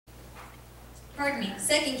pardon me, 2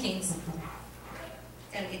 Kings.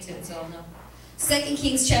 Gotta get to it so I'll know. 2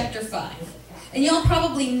 Kings chapter 5. And y'all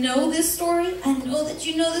probably know this story. I know that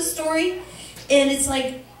you know this story. And it's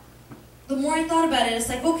like, the more I thought about it, it's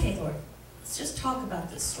like, okay, Lord, let's just talk about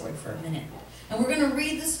this story for a minute. And we're going to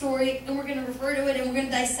read the story, and we're going to refer to it, and we're going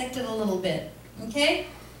to dissect it a little bit. Okay?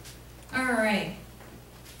 All right.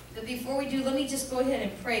 But before we do, let me just go ahead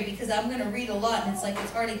and pray, because I'm going to read a lot, and it's like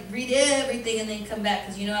it's hard to read everything and then come back,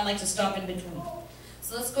 because you know I like to stop in between.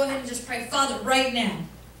 So let's go ahead and just pray. Father, right now,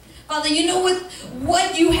 Father, you know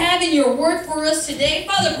what you have in your word for us today.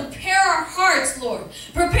 Father, prepare our hearts, Lord.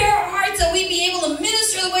 Prepare our hearts that we be able to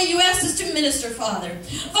minister the way you asked us to minister, Father.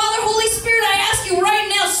 Father, Holy Spirit, I ask you right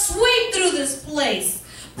now, sweep through this place.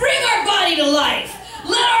 Bring our body to life.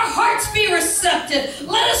 Let our hearts be receptive.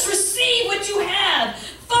 Let us receive what you have.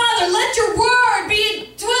 Father, let your word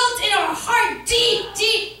be dwelt in our heart deep,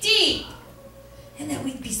 deep, deep. And that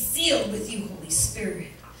we'd be sealed with you, Holy Spirit,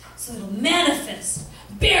 so it'll manifest,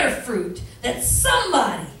 bear fruit, that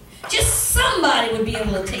somebody, just somebody would be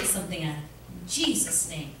able to take something out of it. In Jesus'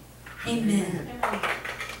 name, amen.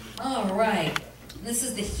 All right. This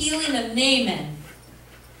is the healing of Naaman.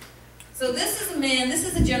 So this is a man, this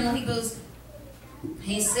is a general,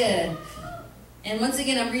 he said, and once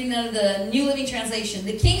again I'm reading out of the New Living Translation,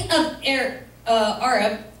 the king of Aram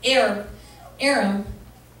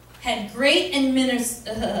had great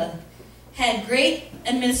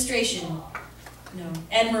admiration.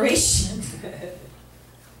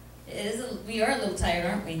 We are a little tired,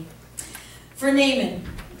 aren't we? For Naaman,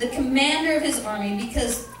 the commander of his army,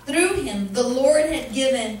 because through him the Lord had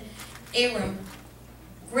given Aram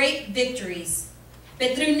great victories.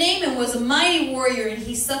 But through Naaman was a mighty warrior, and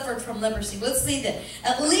he suffered from leprosy. Let's see that.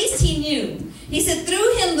 At least he knew. He said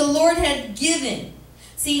through him the Lord had given.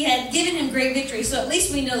 See, he had given him great victory, so at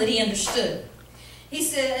least we know that he understood. He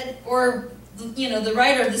said, or, you know, the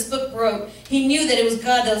writer of this book wrote, he knew that it was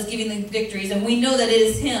God that was giving the victories, and we know that it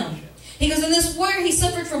is him. He goes, in this warrior, he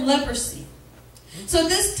suffered from leprosy. So at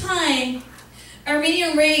this time,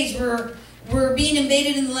 Aramean raids were being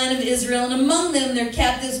invaded in the land of Israel, and among them, their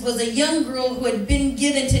captives, was a young girl who had been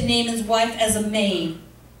given to Naaman's wife as a maid.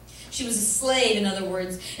 She was a slave, in other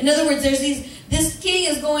words. In other words, this king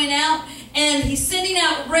is going out, and he's sending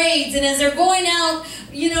out raids, and as they're going out,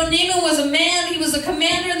 you know, Naaman was a man, he was a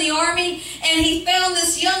commander in the army, and he found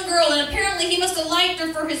this young girl, and apparently he must have liked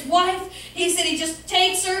her for his wife. He said he just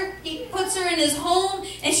takes her, he puts her in his home,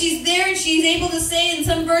 and she's there, and she's able to say, in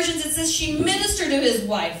some versions it says she ministered to his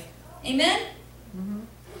wife. Amen?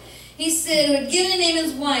 He said, who had given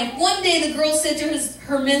Naaman's wife. One day the girl said to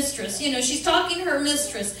her mistress, you know, she's talking to her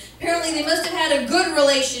mistress. Apparently they must have had a good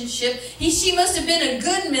relationship. She must have been a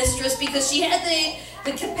good mistress because she had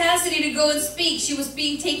the capacity to go and speak. She was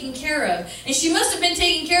being taken care of. And she must have been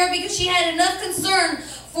taken care of because she had enough concern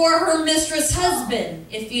for her mistress' husband.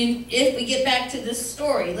 If we get back to this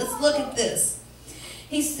story, let's look at this.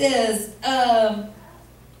 He says,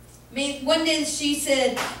 one day she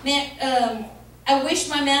said, I wish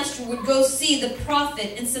my master would go see the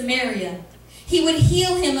prophet in Samaria. He would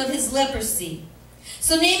heal him of his leprosy.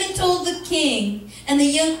 So Naaman told the king and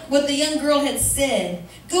what the young girl had said.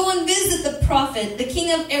 Go and visit the prophet. The king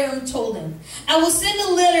of Aram told him, I will send a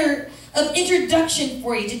letter of introduction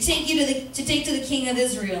for you to take to the king of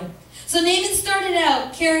Israel. So Naaman started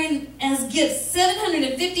out carrying as gifts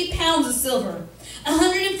 750 pounds of silver,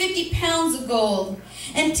 150 pounds of gold,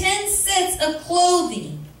 and 10 sets of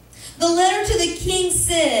clothing. The letter to the king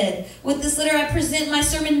said, with this letter I present my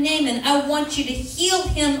servant Naaman. I want you to heal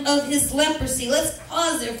him of his leprosy. Let's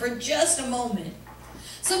pause there for just a moment.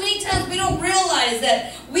 So many times we don't realize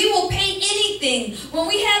that we will pay anything when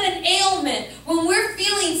we have an ailment, when we're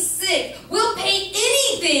feeling sick. We'll pay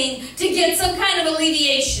anything to get some kind of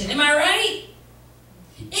alleviation. Am I right?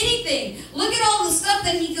 Anything. Look at all the stuff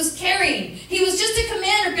that he was carrying. He was just a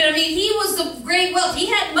commander, but I mean, he was of great wealth. He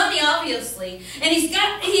had money, obviously. And he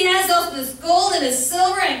has all this gold and his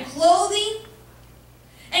silver and clothing.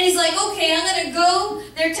 And he's like, okay, I'm going to go.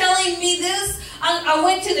 They're telling me this. I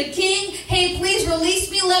went to the king. Hey, please release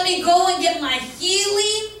me. Let me go and get my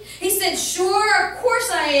healing. He said, sure, of course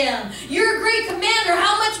I am. You're a great commander.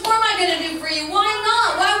 How much more am I going to do for you? Why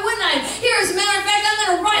not? Why wouldn't I? Here, as a matter of fact, I'm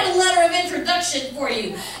going to write a letter of introduction for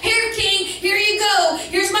you. Here, king, here you go.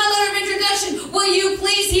 Here's my letter of introduction. Will you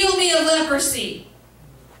please heal me of leprosy?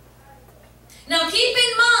 Now, keep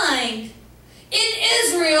in mind, in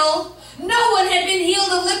Israel, no one had been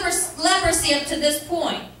healed of leprosy up to this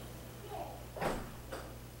point.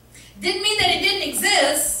 Didn't mean that it didn't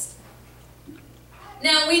exist.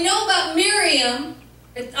 Now, we know about Miriam.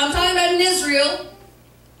 I'm talking about in Israel.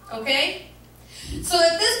 Okay? So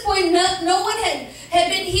at this point, no one had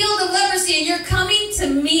been healed of leprosy, and you're coming to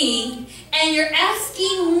me, and you're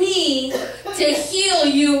asking me to heal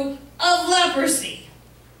you of leprosy.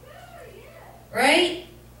 Right?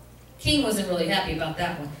 King wasn't really happy about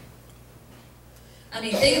that one. I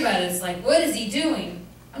mean, think about it. It's like, what is he doing?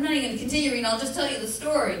 I'm not even going to continue reading. I'll just tell you the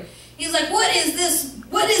story. He's like, what is this?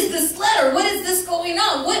 What is this letter? What is this going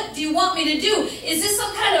on? What do you want me to do? Is this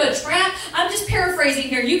some kind of a trap? I'm just paraphrasing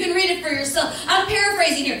here. You can read it for yourself. I'm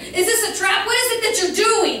paraphrasing here. Is this a trap? What is it that you're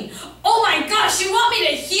doing? Oh my gosh, you want me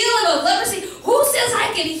to heal him of leprosy? Who says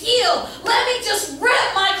I can heal? Let me just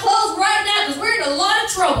rip my clothes right now because we're in a lot of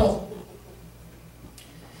trouble.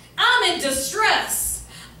 I'm in distress.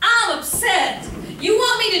 I'm upset. You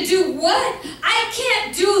want me to do what? I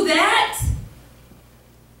can't do that.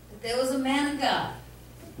 But there was a man of God.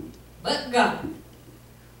 But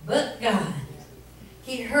God,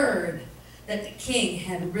 he heard that the king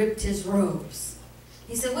had ripped his robes.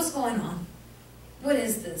 He said, what's going on? What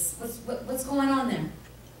is this? What's going on there?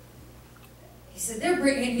 He said, they're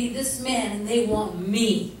bringing me this man and they want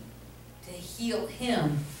me to heal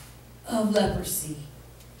him of leprosy.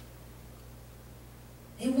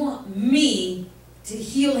 They want me to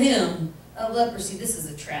heal him of leprosy. This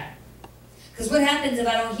is a trap. Because what happens if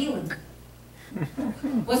I don't heal him?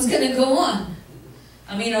 What's going to go on?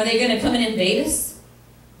 I mean, are they going to come and invade us?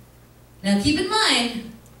 Now keep in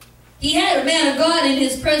mind, he had a man of God in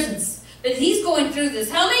his presence. But he's going through this.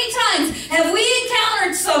 How many times have we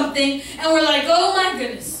encountered something and we're like, oh my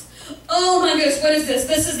goodness. Oh my goodness, what is this?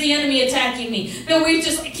 This is the enemy attacking me. But we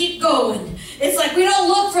just keep going. It's like we don't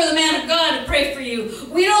look for the man of God to pray for you.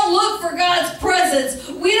 We don't look for God's presence.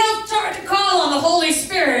 We don't start to call on the Holy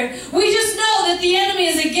Spirit. We just know that the enemy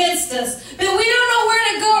is against us. But we don't know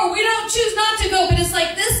where to go, or we don't choose not to go. But it's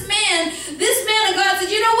like this man of God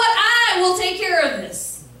said, you know what? I will take care of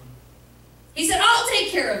this. He said, I'll take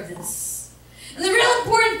care of this. And the real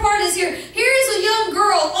important part is here is a young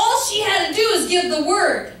girl. All she had to do is give the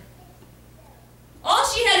word. All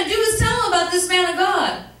she had to do was tell him about this man of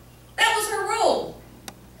God. That was her role.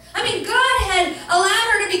 I mean, God had allowed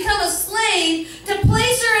her to become a slave, to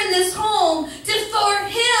place her in this home, for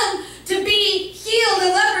him to be healed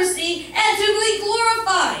of leprosy and to be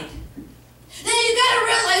glorified. Then you got to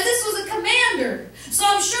realize this was a commander. So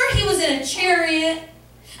I'm sure he was in a chariot.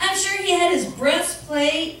 I'm sure he had his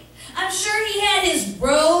breastplate. I'm sure he had his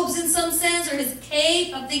robes in some sense, or his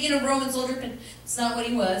cape. I'm thinking of Roman soldier, but it's not what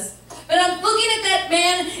he was. But I'm looking at that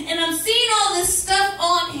man, and I'm seeing all this stuff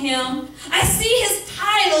on him. I see his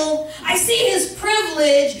title. I see his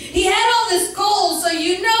privilege. He had all this gold, so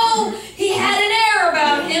you know he had an air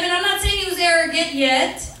about him. And I'm not saying he was arrogant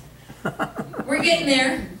yet. We're getting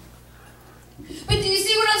there. But do you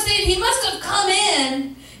see what I'm saying? He must have come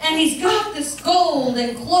in, and he's got this gold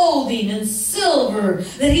and clothing and silver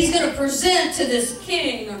that he's going to present to this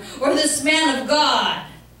king or this man of God.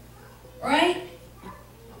 Right?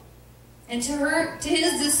 And to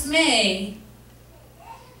his dismay,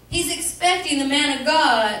 he's expecting the man of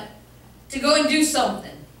God to go and do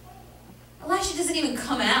something. Elisha doesn't even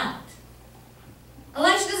come out.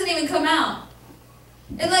 Elisha doesn't even come out.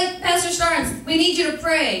 It's like, Pastor Starnes, we need you to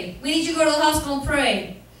pray. We need you to go to the hospital and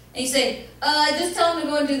pray. And you say, just tell him to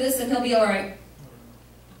go and do this and he'll be all right.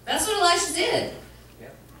 That's what Elisha did.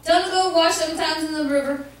 Yep. Tell him to go wash 7 times in the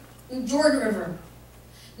river, in Jordan River.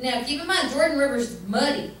 Now, keep in mind, Jordan River's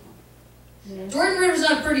muddy. Yeah. Jordan River's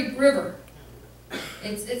not a pretty river.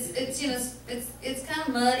 It's kind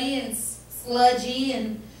of muddy and it's sludgy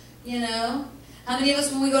and, you know. How many of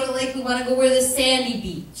us, when we go to the lake, we want to go where there's sandy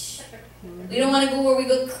beach? We don't want to go where we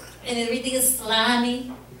go and everything is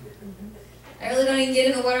slimy. I really don't even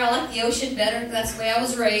get in the water. I like the ocean better because that's the way I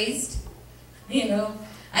was raised. You know,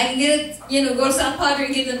 I can get, go to South Padre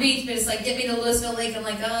and get to the beach, but it's like, get me to Louisville Lake. I'm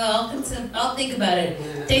like, oh, I'll think about it.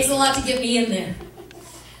 It takes a lot to get me in there.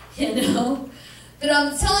 You know? But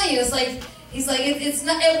I'm telling you, it's like, he's like,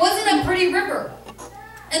 it wasn't a pretty river.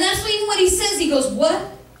 And that's even what he says. He goes,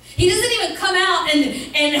 what? He doesn't even come out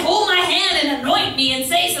and hold my hand and anoint me and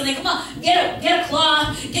say something. Come on, get a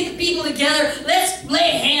cloth, get the people together, let's lay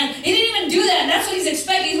a hand. He didn't even do that. And that's what he's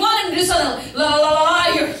expecting. He's wanting to do something. La, la, la,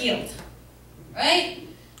 la, you're healed. Right?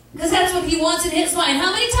 Because that's what he wants in his mind.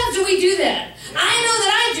 How many times do we do that? I know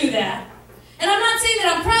that I do that. And I'm not saying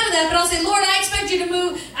that I'm proud of that, but I'll say, Lord, I expect you to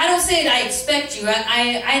move. I don't say that I expect you.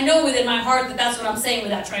 I know within my heart that that's what I'm saying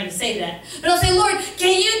without trying to say that. But I'll say, Lord,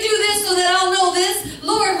 can you do this so that I'll know this?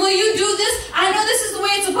 Lord, will you do this? I know this is the way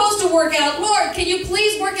it's supposed to work out. Lord, can you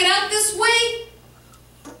please work it out this way?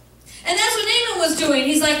 And that's what Naaman was doing.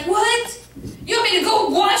 He's like, what? You want me to go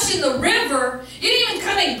wash in the river? You didn't even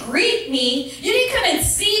come and greet me. You didn't come and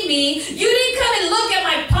see me. You didn't come and look at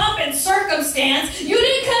my pomp and circumstance. You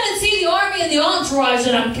didn't come and see the army and the entourage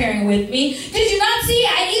that I'm carrying with me. Did you not see?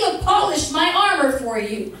 I even polished my armor for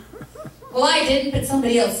you. Well, I didn't, but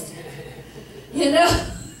somebody else did. You know?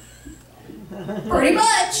 Pretty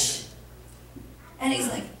much. And he's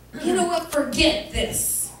like, you know what? Forget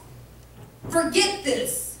this. Forget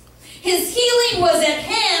this. His healing was at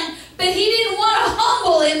hand, but he didn't want to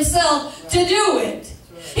humble himself to do it.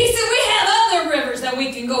 He said, we have other rivers that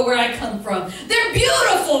we can go where I come from. They're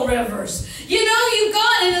beautiful rivers. You know, you've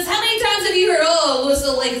gone, and how many times have you heard, oh,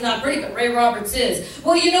 Lucille Lake is not pretty, but Ray Roberts is.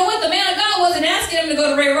 Well, you know what? The man of God wasn't asking him to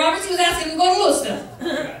go to Ray Roberts. He was asking him to go to Lucille.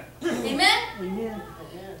 Amen? Amen?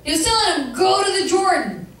 He was telling him, go to the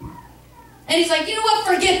Jordan. And he's like, you know what?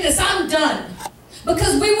 Forget this. I'm done.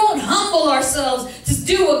 Because we won't humble ourselves to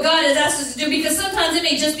do what God has asked us to do. Because sometimes it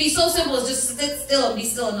may just be so simple as just sit still and be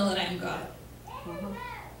still and know that I am God.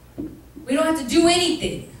 We don't have to do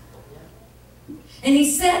anything. And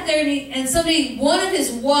he sat there and somebody, one of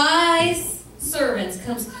his wise servants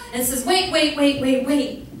comes and says, wait.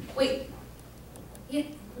 Yeah,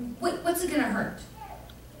 what's it going to hurt?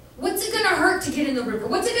 What's it going to hurt to get in the river?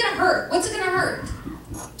 What's it going to hurt? What's it going to hurt?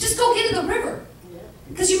 Just go get in the river.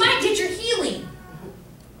 Because you might get your healing.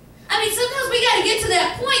 I mean, sometimes we got to get to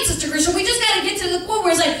that point, Sister Christian. We just got to get to the point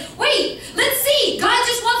where it's like, wait, let's see. God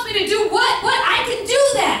just wants me to do what? What? I can do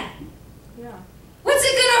that. Yeah. What's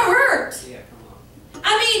it going to hurt? Yeah, come on.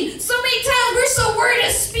 I mean, so many times we're so worried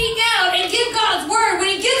to speak out and give God's word. When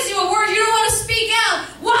he gives you a word, you don't want to speak out.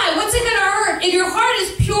 Why? What's it going to hurt? If your heart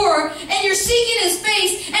is pure and you're seeking his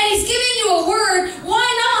face and he's giving you a word, why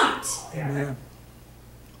not? Amen.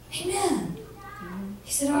 Amen.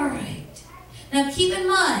 He said, all right. Now keep in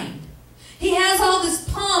mind, he has all this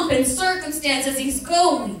pomp and circumstance as he's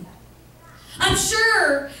going. I'm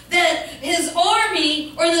sure that his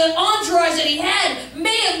army or the entourage that he had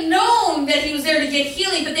may have known that he was there to get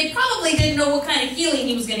healing, but they probably didn't know what kind of healing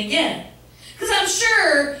he was going to get. Because I'm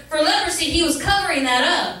sure for leprosy, he was covering that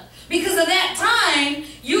up. Because at that time,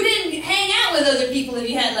 you didn't hang out with other people if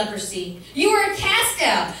you had leprosy. You were cast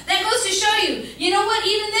out. That goes to show you, you know what,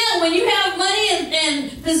 even then, when you have money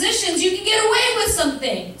and positions, you can get away with some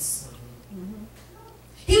things.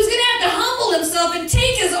 He was going to have to humble himself and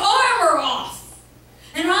take his armor off.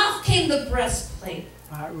 And off came the breastplate.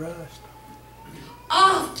 White rust.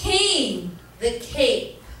 Off came the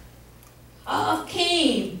cape. Off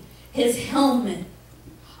came his helmet.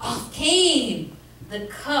 Off came the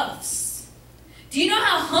cuffs. Do you know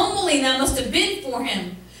how humbling that must have been for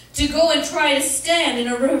him to go and try to stand in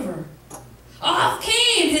a river? Off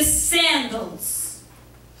came his sandals.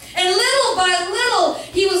 And little by little,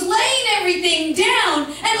 he was laying everything down.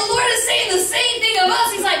 And the Lord is saying the same thing of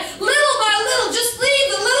us. He's like, little by little, just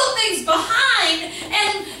leave the little things behind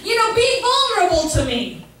and, be vulnerable to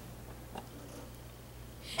me.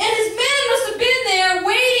 And his men must have been there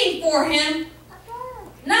waiting for him,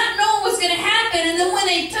 not knowing what's going to happen. And then when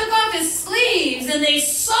they took off his sleeves and they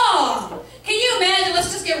saw, can you imagine?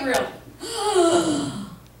 Let's just get real.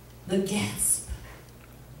 The gasp.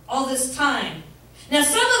 All this time. Now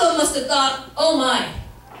some of them must have thought, oh my,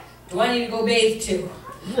 do I need to go bathe too?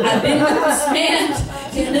 I've been with this man,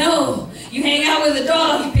 you hang out with a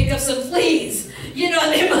dog, you pick up some fleas.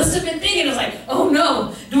 They must have been thinking, it was like, oh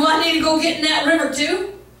no, do I need to go get in that river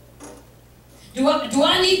too? Do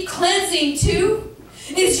I need cleansing too?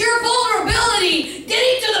 Is your vulnerability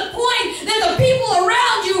getting to the point that the people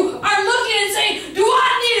around you are looking and saying, do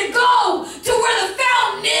I need to go to where the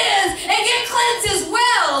fountain is and get cleansed as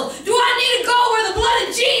well? Do I need to go where the blood of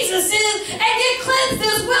Jesus is and get cleansed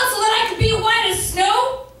as well so that I can be white as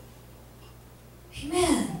snow?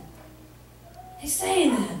 Amen. He's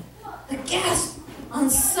saying that. The gasp on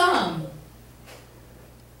some.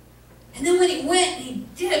 And then when he went, he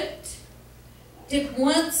dipped. Dipped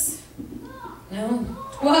once. No.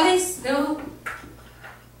 Twice? No.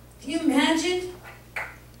 Can you imagine?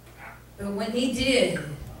 But when he did,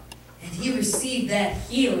 and he received that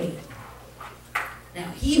healing, now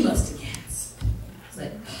he must have gasped. It's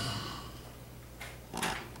like,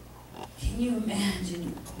 can you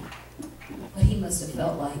imagine what he must have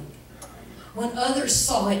felt like? When others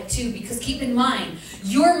saw it too, because keep in mind,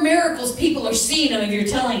 your miracles, people are seeing them if you're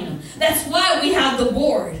telling them. That's why we have the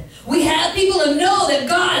board. We have people to know that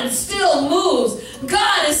God still moves.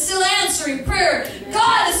 God is still answering prayer.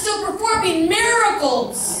 God is still performing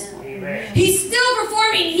miracles. Amen. He's still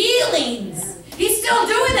performing healings. He's still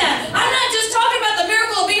doing that. I'm not just talking about the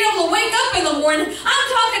miracle of being able to wake up in the morning. I'm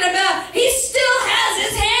talking about he still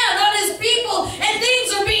has his hand on his people and things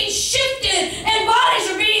are being shifted and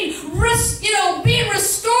bodies are being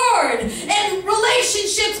restored and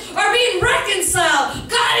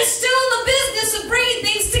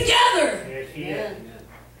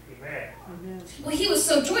Well, he was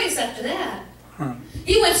so joyous after that.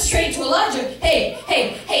 He went straight to Elijah.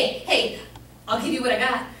 Hey, I'll give you what I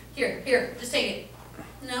got. Here, just take it.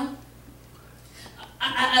 No?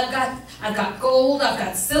 I've got gold, I've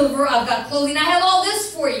got silver, I've got clothing, I have all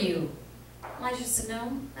this for you. Elijah said,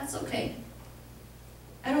 no, that's okay.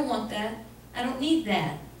 I don't want that. I don't need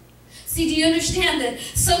that. See, do you understand that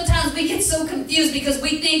sometimes we get so confused because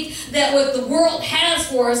we think that what the world has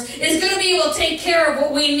for us is going to be able to take care of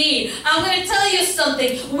what we need. I'm going to tell you something.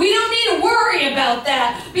 We don't need to worry about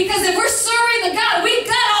that because if we're serving the God, we've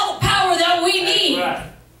got all the power that we need. That's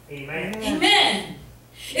right. Amen. Amen.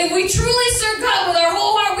 If we truly serve God with our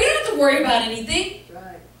whole heart, we don't have to worry about anything.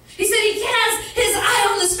 Right. He said he has his eye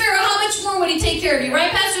on the sparrow. How much more would he take care of you?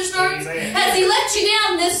 Right, Pastor Starks? Amen. Has he let you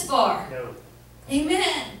down this far? No.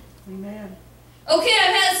 Amen. Amen. Okay,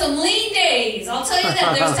 I've had some lean days. I'll tell you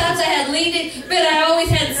that. There's times I had lean days, but I always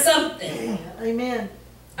had something. Amen.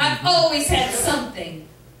 I've always had something.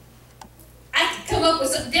 I can come up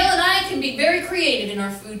with something. Dale and I can be very creative in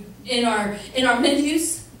our food, in our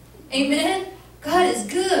menus. Amen. God is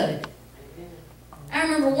good. I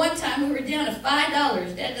remember one time we were down to $5.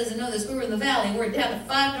 Dad doesn't know this. We were in the valley. We were down to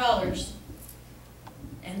 $5.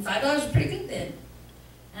 And $5 was pretty good then.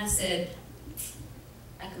 And I said,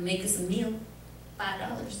 I can make us a meal.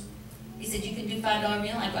 $5. He said, you can do $5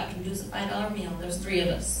 meal? I go, I can do us a $5 meal. There's 3 of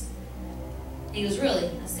us. He goes, really?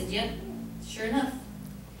 I said, yep. Sure enough.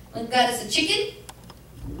 Went and got us a chicken.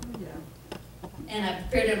 And I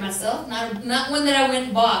prepared it myself. Not one that I went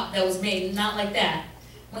and bought that was made. Not like that.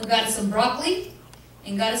 Went and got us some broccoli.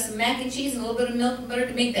 And got us some mac and cheese and a little bit of milk and butter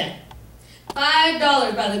to make that.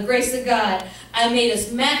 $5 by the grace of God. I made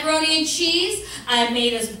us macaroni and cheese. I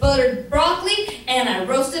made us buttered broccoli. And I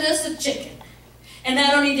roasted us a chicken. And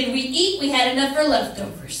not only did we eat, we had enough for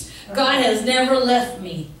leftovers. God has never left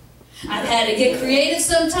me. I've had to get creative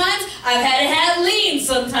sometimes. I've had to have lean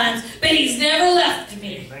sometimes. But He's never left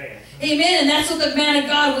me. Amen. Amen. And that's what the man of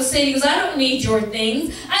God was saying. He goes, I don't need your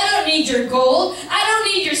things. I don't need your gold. I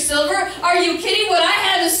don't need your silver. Are you kidding? What I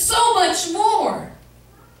have is so much more.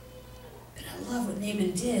 But I love what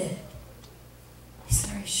Naaman did. He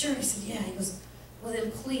said, are you sure? He said, yeah. He goes, well then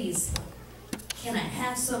please, can I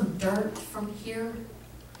have some dirt from here?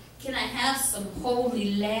 Can I have some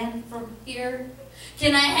holy land from here?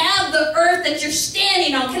 Can I have the earth that you're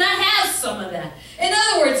standing on? Can I have some of that? In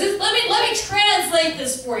other words, let me translate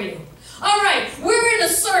this for you. All right, we're in a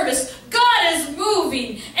service. God is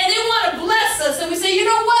moving, and they want to bless us. And we say, you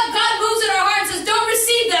know what? God moves in our hearts and says, don't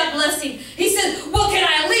receive that blessing. He says, well, can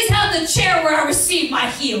I at least have the chair where I receive my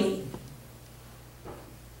healing?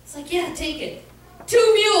 It's like, yeah, take it.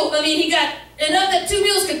 2 mules. I mean, he got enough that 2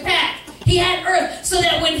 mules could pack. He had earth so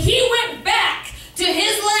that when he went back to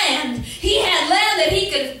his land, he had land that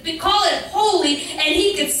he could call it holy, and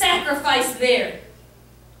he could sacrifice there.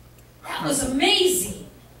 That was amazing.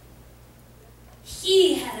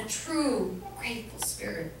 He had a true grateful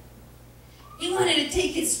spirit. He wanted to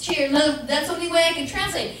take his chair. That's the only way I can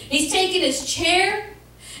translate. He's taking his chair,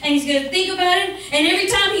 and he's going to think about it, and every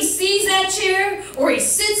time he sees that chair, or he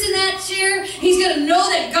sits in that chair, he's going to know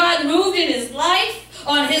that God moved in his life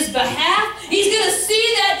on his behalf. He's going to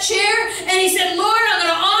see that chair, and he said, Lord, I'm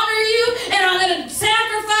going to honor you, and I'm going to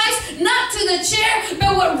sacrifice, not to the chair,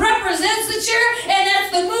 but what represents the chair, and that's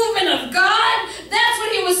the movement of God. That's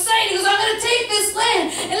what he was saying. He goes, I'm going to take this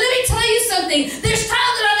land. And let me tell you something. There's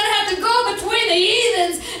times that I'm going to have to go between the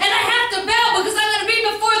heathens, and I have to bow because I'm going to be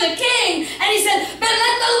before the king. And he said, but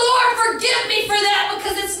let the Lord forgive me for that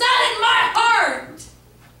because it's not in my heart.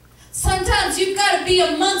 Sometimes you've got to be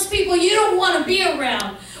amongst people you don't want to be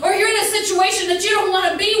around. Or you're in a situation that you don't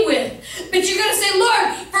want to be with. But you're going to say,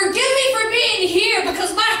 Lord, forgive me for being here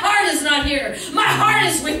because my heart is not here. My heart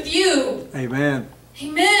is with you. Amen.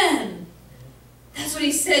 Amen. That's what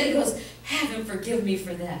he said. He goes, have him forgive me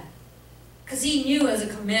for that. Because he knew as a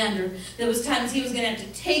commander there was times he was going to have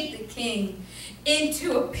to take the king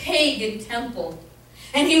into a pagan temple.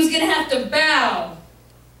 And he was going to have to bow.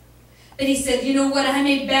 But he said, you know what? I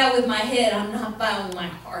may bow with my head. I'm not bowing my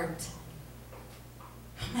heart.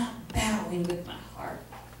 I'm not bowing with my heart.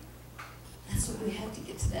 That's what we have to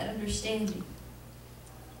get to that understanding.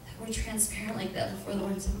 That we're transparent like that before the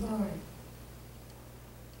Lord and say, Lord,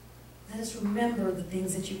 let us remember the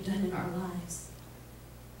things that you've done in our lives.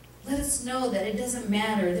 Let us know that it doesn't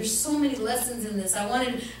matter. There's so many lessons in this. I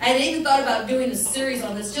had even thought about doing a series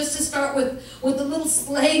on this, just to start with the little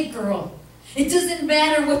slave girl. It doesn't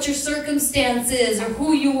matter what your circumstance is or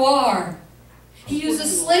who you are. He used a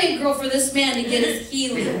slave girl for this man to get his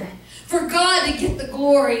healing. For God to get the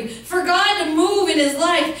glory. For God to move in his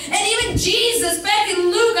life. And even Jesus, back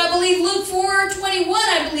in Luke, I believe Luke 4:21,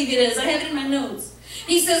 I believe it is. I have it in my notes.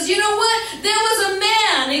 says, you know what? There was a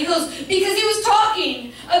man. He goes, because he was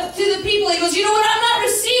talking to the people. He goes, you know what? I'm not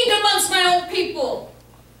received amongst my own people.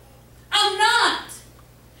 I'm not.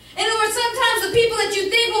 In other words, sometimes the people that you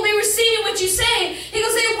think will be receiving what you say, he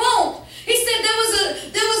goes, they won't. He said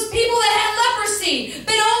there was people that had leprosy,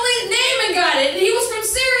 but only Naaman got it, and he was from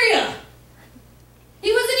Syria.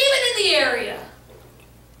 He wasn't even in the area.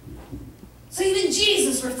 So even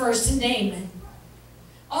Jesus refers to Naaman.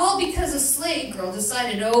 All because a slave girl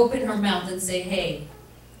decided to open her mouth and say, hey,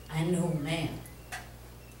 I know a man.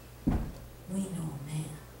 We know a man.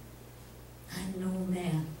 I know a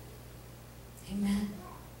man. Amen.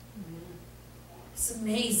 It's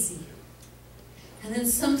amazing. And then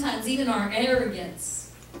sometimes even our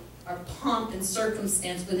arrogance, our pomp and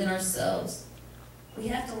circumstance within ourselves, we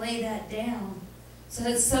have to lay that down so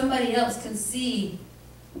that somebody else can see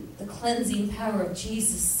the cleansing power of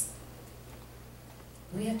Jesus.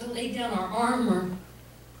 We have to lay down our armor,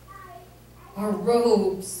 our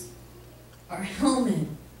robes, our helmet,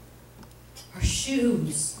 our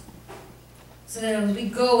shoes, so that as we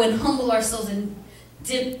go and humble ourselves and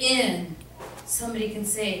dip in, somebody can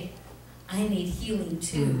say, I need healing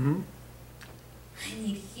too. Mm-hmm. I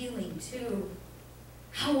need healing too.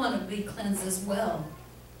 I want to be cleansed as well.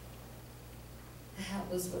 That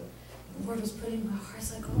was what the Lord was putting in my heart.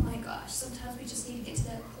 It's like, oh my gosh, sometimes we just need to get to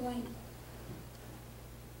that point.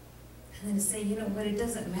 And then to say, you know what, it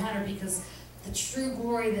doesn't matter, because the true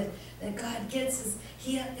glory that God gets is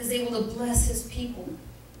He is able to bless His people.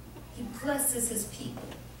 He blesses His people.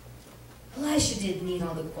 Elisha didn't need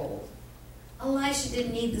all the gold. Elisha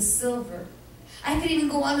didn't need the silver. I could even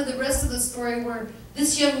go on to the rest of the story where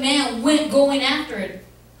this young man went going after it.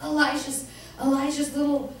 Elisha's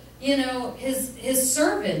little, his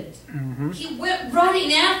servant. Mm-hmm. He went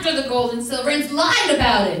running after the gold and silver and lied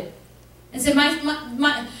about it. And said, my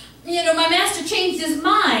master changed his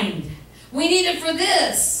mind. We need it for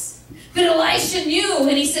this. But Elisha knew,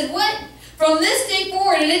 and he said, what? From this day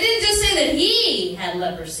forward, and it didn't just say that he had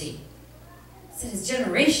leprosy. It said his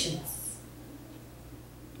generations.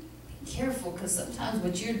 Careful, because sometimes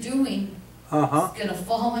what you're doing is going to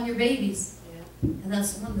fall on your babies. And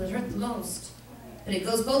that's the one that hurt the most. But it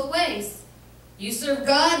goes both ways. You serve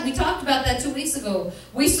God. We talked about that 2 weeks ago.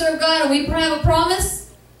 We serve God and we have a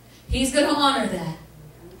promise. He's going to honor that.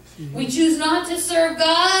 We choose not to serve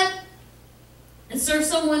God and serve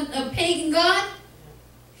a pagan God.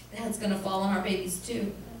 That's going to fall on our babies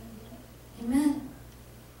too. Amen.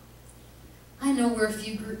 I know we're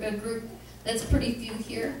a group that's pretty few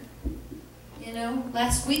here.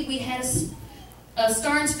 Last week we had a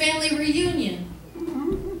Starnes family reunion.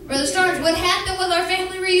 Brother Starnes, what happened with our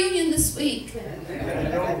family reunion this week?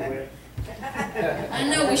 I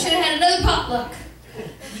know, we should have had another potluck.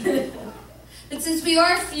 But since we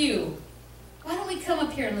are few, why don't we come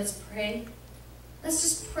up here and let's pray? Let's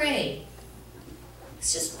just pray.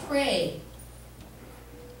 Let's just pray.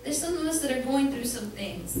 There's some of us that are going through some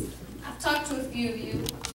things. I've talked to a few of you.